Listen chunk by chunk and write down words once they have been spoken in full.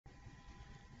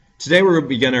Today we're going to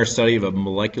begin our study of a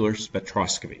molecular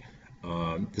spectroscopy.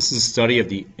 This is a study of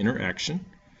the interaction.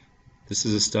 This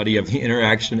is a study of the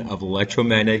interaction of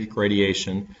electromagnetic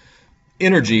radiation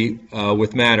energy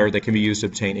with matter that can be used to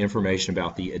obtain information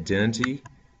about the identity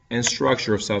and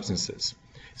structure of substances.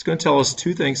 It's going to tell us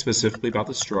two things specifically about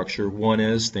the structure. One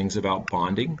is things about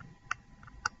bonding,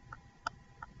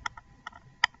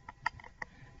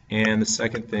 and the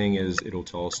second thing is it'll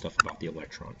tell us stuff about the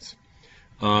electrons.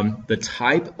 The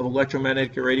type of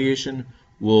electromagnetic radiation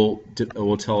will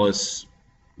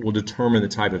determine the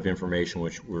type of information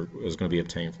which is going to be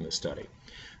obtained from this study.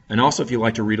 And also, if you'd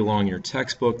like to read along in your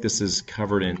textbook, this is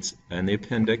covered in the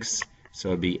appendix. So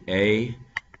it'd be A,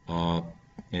 and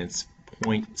it's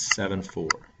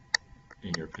 0.74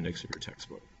 in your appendix of your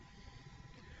textbook.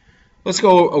 Let's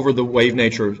go over the wave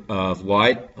nature of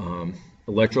light.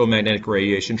 Electromagnetic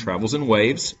radiation travels in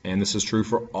waves, and this is true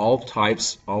for all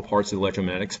parts of the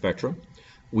electromagnetic spectrum.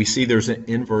 We see there's an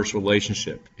inverse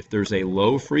relationship. If there's a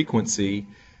low frequency,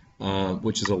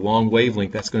 which is a long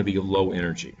wavelength, that's going to be low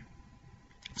energy.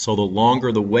 So the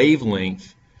longer the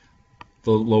wavelength,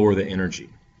 the lower the energy.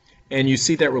 And you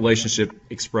see that relationship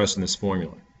expressed in this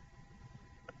formula.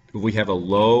 If we have a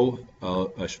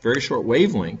very short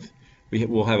wavelength,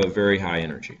 we'll have a very high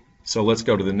energy. So let's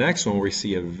go to the next one where we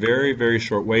see a very, very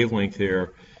short wavelength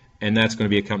here, and that's going to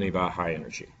be accompanied by high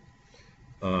energy.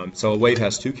 So a wave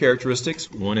has two characteristics.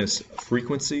 One is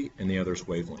frequency, and the other is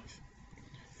wavelength.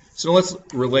 So let's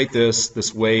relate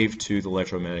this wave to the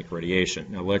electromagnetic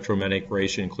radiation. Now, electromagnetic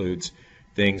radiation includes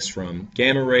things from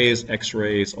gamma rays,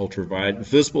 X-rays, ultraviolet,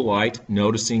 visible light,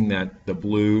 noticing that the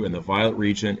blue and the violet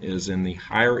region is in the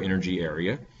higher energy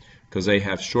area, because they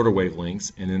have shorter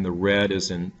wavelengths, and then the red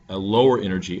is in a lower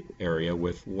energy area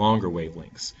with longer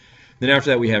wavelengths. Then after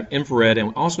that we have infrared,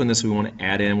 and also in this we want to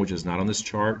add in, which is not on this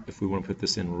chart, if we want to put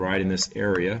this in right in this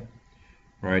area,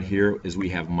 right here, is we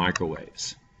have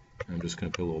microwaves. I'm just going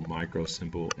to put a little micro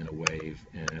symbol in a wave,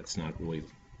 and it's not really,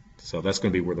 so that's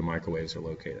going to be where the microwaves are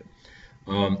located.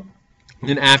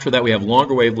 Then after that we have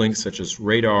longer wavelengths such as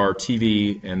radar,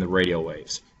 TV, and the radio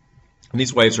waves. And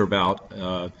these waves are about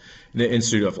in the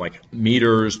institute of like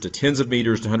meters to tens of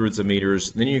meters to hundreds of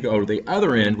meters. Then you go to the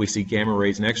other end, we see gamma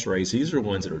rays and X-rays. These are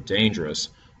ones that are dangerous,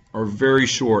 are very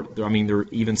short. I mean, they're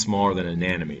even smaller than a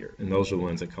nanometer, and those are the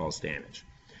ones that cause damage.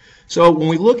 So when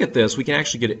we look at this, we can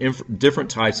actually get different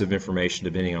types of information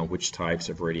depending on which types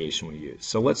of radiation we use.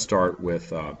 So let's start with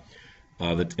the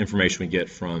information we get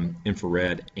from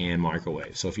infrared and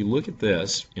microwaves. So if you look at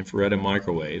this, infrared and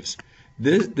microwaves,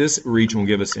 this region will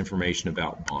give us information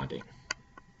about bonding.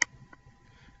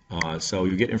 So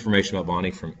you get information about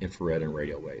bonding from infrared and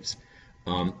radio waves.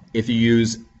 If you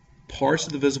use parts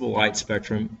of the visible light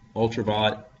spectrum,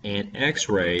 ultraviolet, and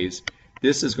X-rays,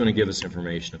 this is going to give us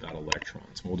information about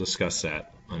electrons. We'll discuss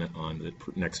that on the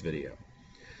next video.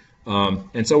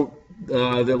 And so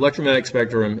the electromagnetic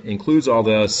spectrum includes all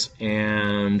this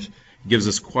and gives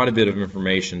us quite a bit of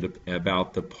information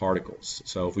about the particles.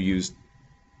 So if we use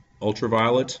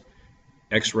ultraviolet,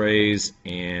 X-rays,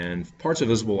 and parts of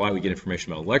visible light, we get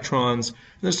information about electrons. And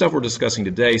the stuff we're discussing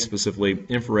today, specifically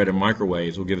infrared and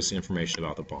microwaves, will give us information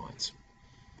about the bonds.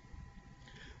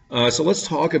 So let's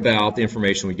talk about the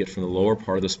information we get from the lower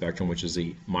part of the spectrum, which is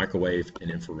the microwave and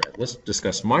infrared. Let's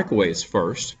discuss microwaves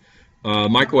first.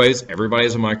 Microwaves, everybody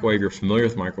has a microwave. You're familiar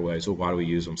with microwaves. Well, why do we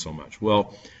use them so much?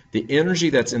 Well, the energy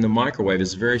that's in the microwave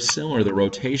is very similar to the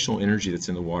rotational energy that's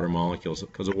in the water molecules,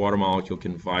 because a water molecule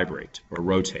can vibrate or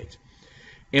rotate.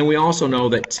 And we also know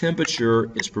that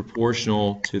temperature is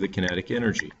proportional to the kinetic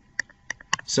energy.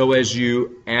 So as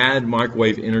you add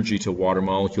microwave energy to a water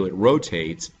molecule, it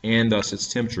rotates, and thus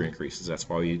its temperature increases. That's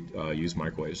why we use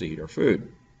microwaves to heat our food.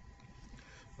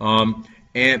 And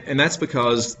that's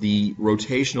because the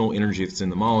rotational energy that's in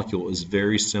the molecule is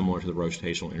very similar to the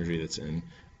rotational energy that's in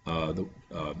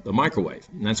the microwave.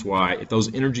 And that's why if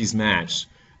those energies match,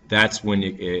 that's when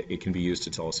it can be used to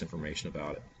tell us information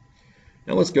about it.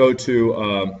 Now let's go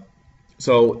to,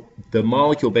 so the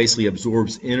molecule basically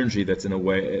absorbs energy that's in a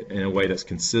way that's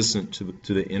consistent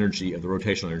to the energy of the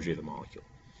rotational energy of the molecule.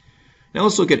 Now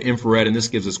let's look at infrared, and this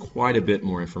gives us quite a bit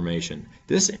more information.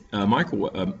 This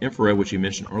infrared, which you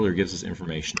mentioned earlier, gives us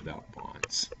information about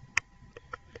bonds.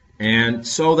 And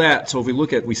so if we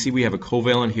look at, we have a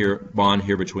covalent bond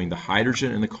here between the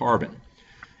hydrogen and the carbon.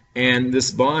 And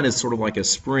this bond is sort of like a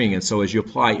spring, and so as you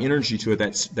apply energy to it,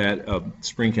 that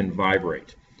spring can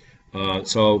vibrate.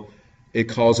 So it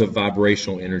causes a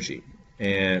vibrational energy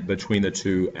between the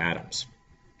two atoms.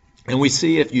 And we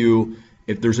see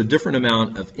if there's a different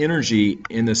amount of energy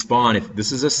in this bond, if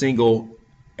this is a single,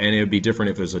 and it would be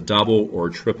different if there's a double or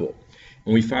a triple.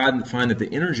 And we find that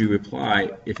the energy we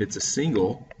apply, if it's a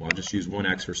single, well, I'll just use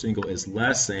 1x for single, is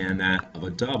less than that of a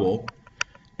double,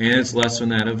 and it's less than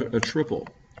that of a triple.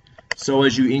 So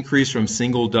as you increase from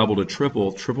single, double to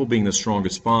triple, triple being the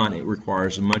strongest bond, it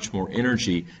requires much more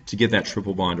energy to get that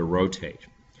triple bond to rotate.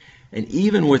 And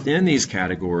even within these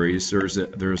categories, there's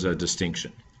a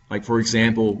distinction. Like, for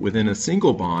example, within a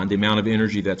single bond, the amount of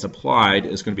energy that's applied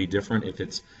is going to be different if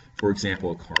it's, for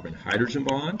example, a carbon-hydrogen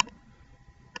bond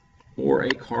or a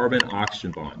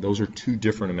carbon-oxygen bond. Those are two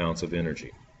different amounts of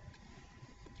energy.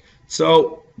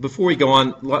 So before we go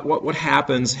on, what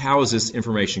happens? How is this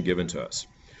information given to us?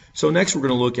 So next we're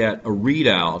going to look at a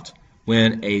readout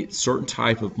when a certain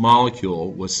type of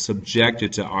molecule was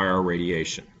subjected to IR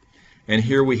radiation. And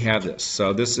here we have this.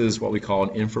 So this is what we call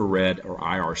an infrared or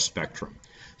IR spectrum.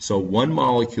 So one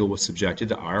molecule was subjected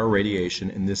to IR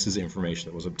radiation, and this is information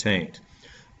that was obtained.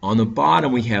 On the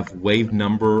bottom we have wave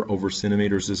number over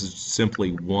centimeters. This is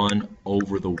simply 1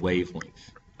 over the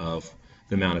wavelength of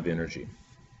the amount of energy.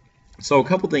 So a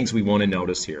couple things we want to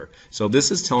notice here. So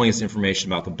this is telling us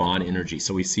information about the bond energy.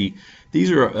 So we see these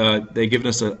are they've given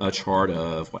us a chart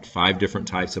of 5 different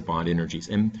types of bond energies,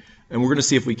 and we're going to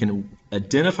see if we can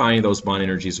identify any of those bond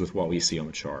energies with what we see on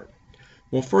the chart.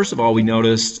 Well, first of all, we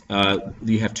noticed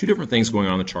you have 2 different things going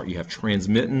on the chart. You have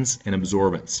transmittance and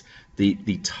absorbance.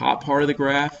 The top part of the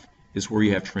graph is where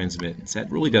you have transmittance. That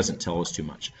really doesn't tell us too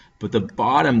much. But the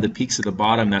bottom, the peaks at the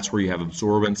bottom, that's where you have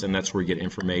absorbance, and that's where you get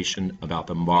information about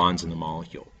the bonds in the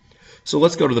molecule. So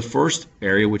let's go to the first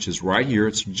area, which is right here.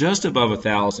 It's just above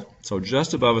 1,000. So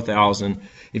just above 1,000.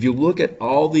 If you look at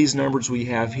all these numbers we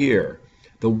have here,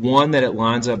 the one that it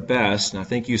lines up best, and I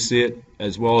think you see it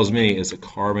as well as me, is a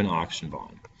carbon-oxygen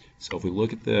bond. So if we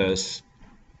look at this,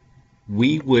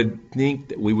 we would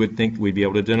think we'd be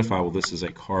able to identify, well, this is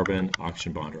a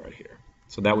carbon-oxygen bond right here.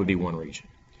 So that would be one region.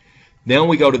 Then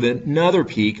we go to another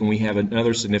peak, and we have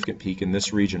another significant peak in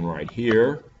this region right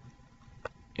here,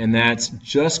 and that's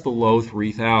just below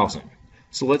 3,000.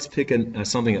 So let's pick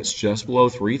something that's just below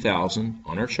 3,000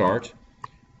 on our chart,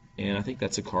 and I think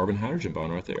that's a carbon-hydrogen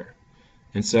bond right there.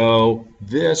 And so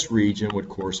this region would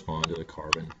correspond to the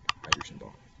carbon-hydrogen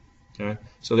bond. Okay?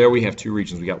 So there we have 2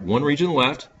 regions. We got one region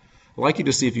left. I'd like you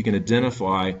to see if you can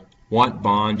identify what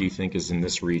bond you think is in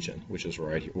this region, which is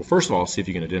right here. Well, first of all, see if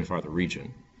you can identify the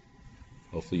region.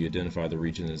 Hopefully you identify the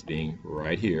region as being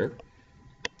right here.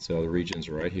 So the region's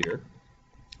right here.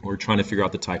 We're trying to figure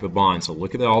out the type of bond. So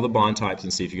look at all the bond types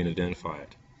and see if you can identify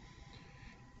it.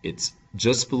 It's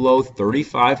just below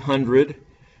 3,500,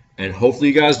 and hopefully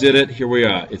you guys did it. Here we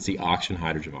are. It's the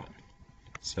oxygen-hydrogen bond.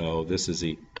 So this is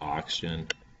the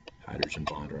oxygen-hydrogen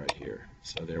bond right here.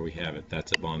 So there we have it.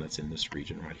 That's a bond that's in this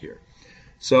region right here.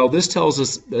 So this tells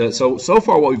us, so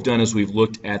far what we've done is we've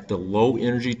looked at the low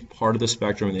energy part of the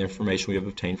spectrum and the information we have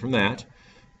obtained from that.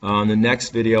 In the next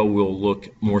video, we'll look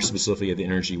more specifically at the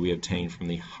energy we obtained from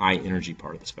the high energy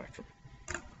part of the spectrum.